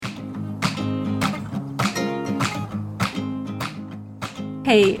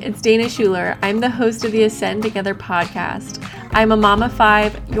Hey, it's Dana Schuler. I'm the host of the Ascend Together podcast. I'm a mama of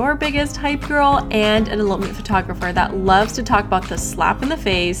 5, your biggest hype girl, and an elopement photographer that loves to talk about the slap in the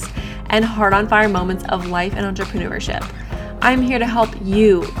face and heart on fire moments of life and entrepreneurship. I'm here to help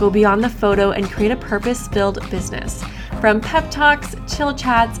you go beyond the photo and create a purpose-filled business. From pep talks, chill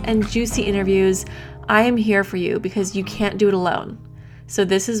chats, and juicy interviews, I am here for you because you can't do it alone. So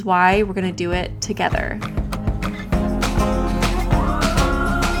this is why we're going to do it together.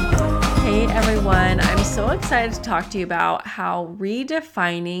 Hey everyone, I'm so excited to talk to you about how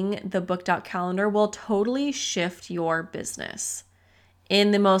redefining the booked out calendar will totally shift your business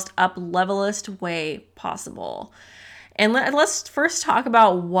in the most up-levelist way possible. And let's first talk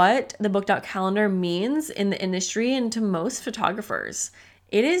about what the booked out calendar means in the industry and to most photographers.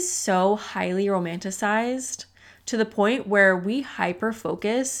 It is so highly romanticized to the point where we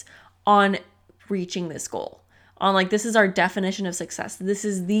hyper-focus on reaching this goal. On like, this is our definition of success. This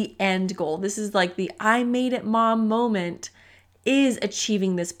is the end goal. This is like the I made it mom moment is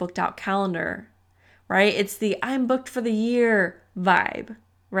achieving this booked out calendar, right? It's the I'm booked for the year vibe,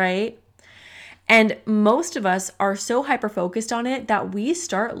 right? And most of us are so hyper-focused on it that we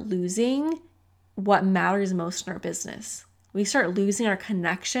start losing what matters most in our business. We start losing our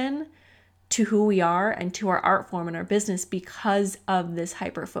connection to who we are and to our art form and our business because of this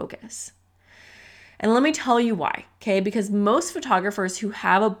hyper-focus. And let me tell you why, okay? Because most photographers who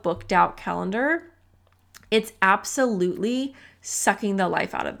have a booked out calendar, it's absolutely sucking the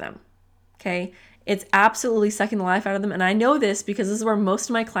life out of them, okay? It's absolutely sucking the life out of them. And I know this because this is where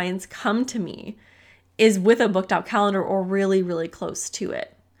most of my clients come to me, is with a booked out calendar or really, really close to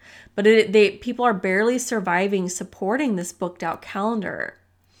it. But people are barely surviving supporting this booked out calendar.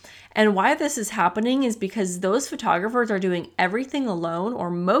 And why this is happening is because those photographers are doing everything alone or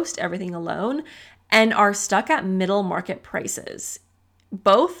most everything alone and are stuck at middle market prices,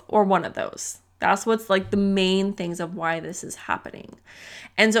 both or one of those. That's what's like the main things of why this is happening.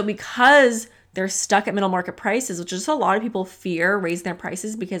 And so because they're stuck at middle market prices, which is a lot of people fear raising their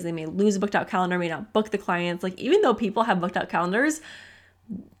prices because they may lose a booked out calendar, may not book the clients. Like even though people have booked out calendars,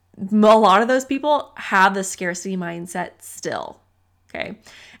 a lot of those people have the scarcity mindset still, okay?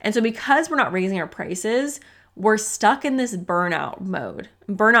 And so because we're not raising our prices, we're stuck in this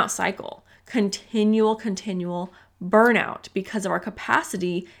burnout cycle. Continual burnout because of our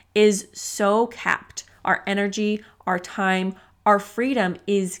capacity is so capped. Our energy, our time, our freedom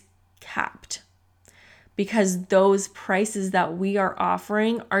is capped because those prices that we are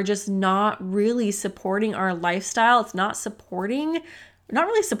offering are just not really supporting our lifestyle. It's not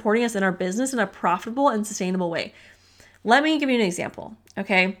really supporting us in our business in a profitable and sustainable way. Let me give you an example,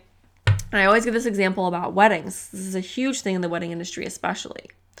 okay? And I always give this example about weddings. This is a huge thing in the wedding industry, especially.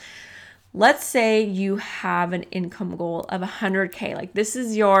 Let's say you have an income goal of 100K. Like this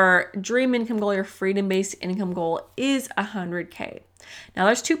is your dream income goal, your freedom-based income goal is 100K. Now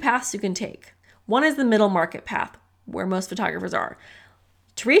there's 2 paths you can take. One is the middle market path where most photographers are.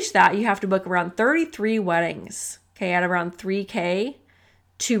 To reach that, you have to book around 33 weddings, okay, at around 3K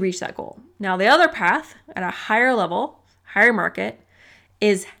to reach that goal. Now the other path at a higher level, higher market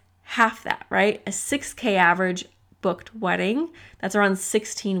is half that, right? A 6K average booked wedding. That's around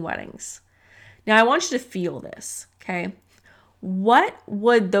 16 weddings. Now I want you to feel this, okay? What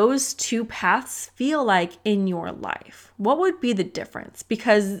would those 2 paths feel like in your life? What would be the difference?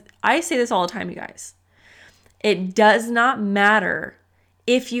 Because I say this all the time, you guys. It does not matter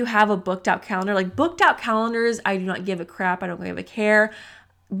if you have a booked out calendar. Like booked out calendars, I do not give a crap. I don't give a care.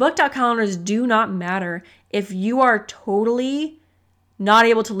 Booked out calendars do not matter if you are totally not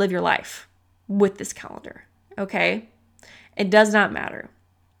able to live your life with this calendar. Okay? It does not matter.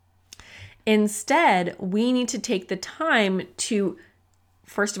 Instead, we need to take the time to,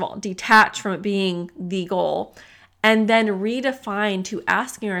 first of all, detach from it being the goal and then redefine to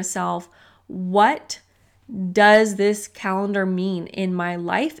asking ourselves, what does this calendar mean in my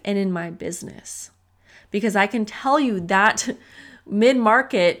life and in my business? Because I can tell you that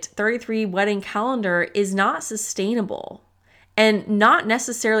mid-market 33 wedding calendar is not sustainable and not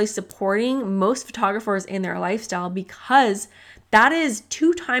necessarily supporting most photographers in their lifestyle because that is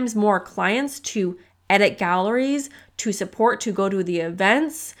 2 times more clients to edit galleries, to support, to go to the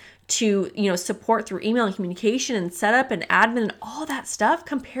events, to, support through email and communication and setup and admin and all that stuff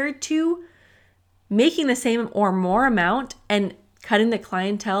compared to making the same or more amount and cutting the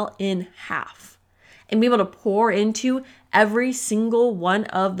clientele in half and be able to pour into every single one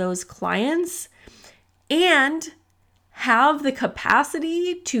of those clients and have the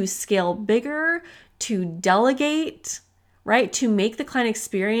capacity to scale bigger, to delegate, right? To make the client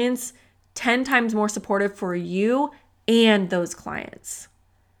experience 10 times more supportive for you and those clients.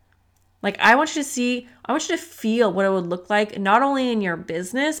 Like I want you to feel what it would look like, not only in your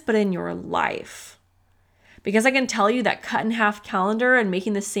business, but in your life. Because I can tell you that cut in half calendar and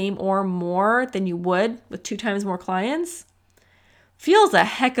making the same or more than you would with 2 times more clients feels a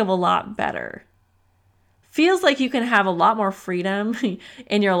heck of a lot better. Feels like you can have a lot more freedom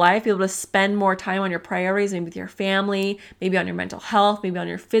in your life, be able to spend more time on your priorities, maybe with your family, maybe on your mental health, maybe on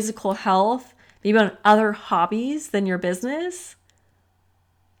your physical health, maybe on other hobbies than your business.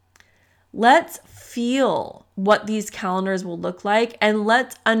 Let's feel what these calendars will look like, and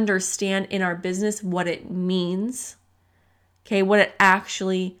let's understand in our business what it means. Okay, what it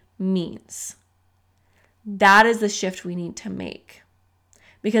actually means. That is the shift we need to make.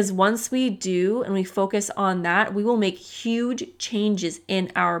 Because once we do and we focus on that, we will make huge changes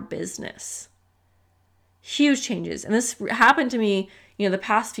in our business. Huge changes. And this happened to me, the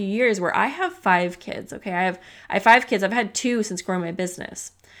past few years where I have 5 kids. Okay, I have 5 kids. I've had 2 since growing my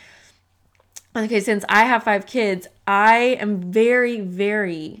business. Okay, since I have 5 kids, I am very,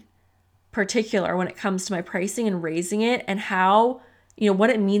 very particular when it comes to my pricing and raising it and how, what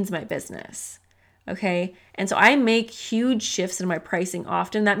it means to my business. Okay, and so I make huge shifts in my pricing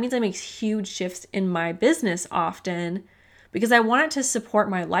often. That means I make huge shifts in my business often because I want it to support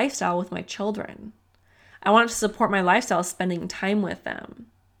my lifestyle with my children. I want it to support my lifestyle spending time with them.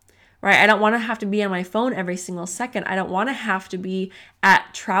 Right? I don't want to have to be on my phone every single second. I don't want to have to be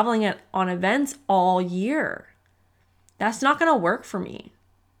traveling on events all year. That's not going to work for me.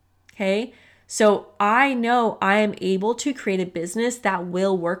 Okay? So I know I am able to create a business that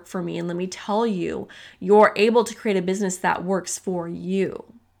will work for me. And let me tell you, you're able to create a business that works for you.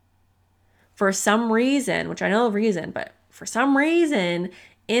 For some reason, which I know the reason, but for some reason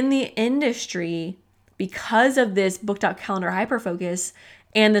in the industry, because of this booked out calendar hyperfocus,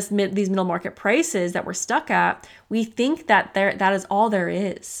 and these middle market prices that we're stuck at, we think that that is all there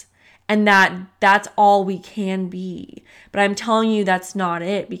is and that's all we can be. But I'm telling you that's not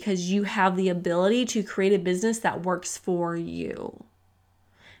it, because you have the ability to create a business that works for you.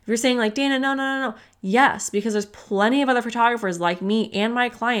 If you're saying like, Dana, no. Yes, because there's plenty of other photographers like me and my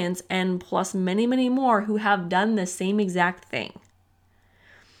clients, and plus many, many more who have done the same exact thing.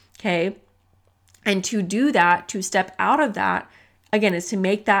 Okay. And to do that, to step out of that, again, is to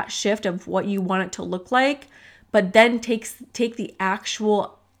make that shift of what you want it to look like, but then take the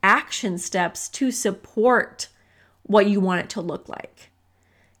actual action steps to support what you want it to look like.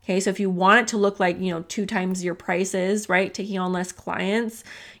 Okay, so if you want it to look like, 2 times your prices, right? Taking on less clients,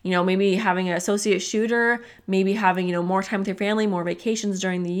 maybe having an associate shooter, maybe having, more time with your family, more vacations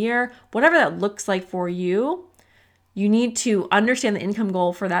during the year, whatever that looks like for you, you need to understand the income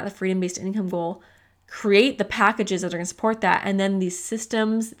goal for that, the freedom-based income goal. Create the packages that are going to support that, and then these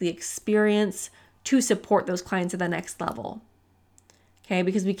systems, the experience to support those clients at the next level. Okay,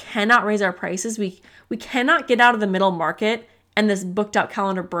 because we cannot raise our prices. We cannot get out of the middle market and this booked out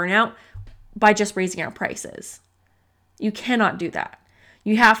calendar burnout by just raising our prices. You cannot do that.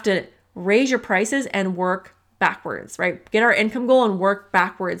 You have to raise your prices and work backwards, right? Get our income goal and work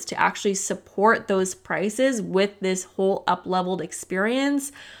backwards to actually support those prices with this whole up-leveled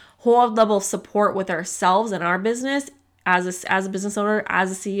experience, whole level of support with ourselves and our business as a business owner,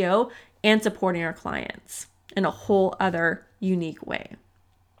 as a CEO, and supporting our clients in a whole other unique way.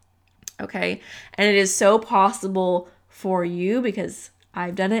 Okay. And it is so possible for you because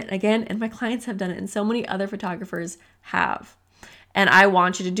I've done it again, and my clients have done it, and so many other photographers have. And I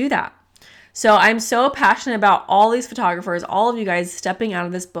want you to do that. So I'm so passionate about all these photographers, all of you guys stepping out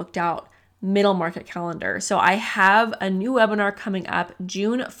of this booked out middle market calendar. So I have a new webinar coming up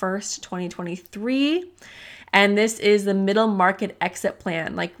June 1st, 2023. And this is the middle market exit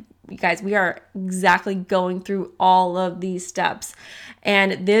plan. Like, you guys, we are exactly going through all of these steps.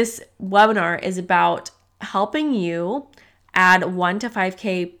 And this webinar is about helping you add 1 to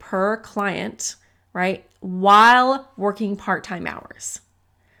 5K per client, right? While working part-time hours.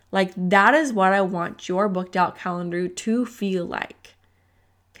 Like, that is what I want your booked out calendar to feel like.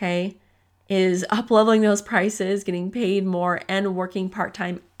 Okay? Is up-leveling those prices, getting paid more, and working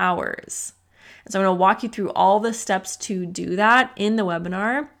part-time hours. And so I'm going to walk you through all the steps to do that in the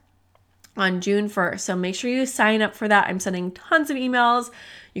webinar on June 1st. So make sure you sign up for that. I'm sending tons of emails.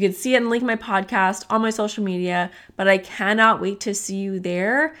 You can see it in the link in my podcast, on my social media, but I cannot wait to see you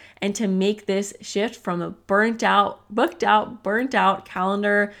there and to make this shift from a booked out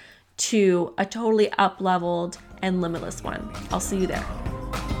calendar to a totally up-leveled and limitless one. I'll see you there.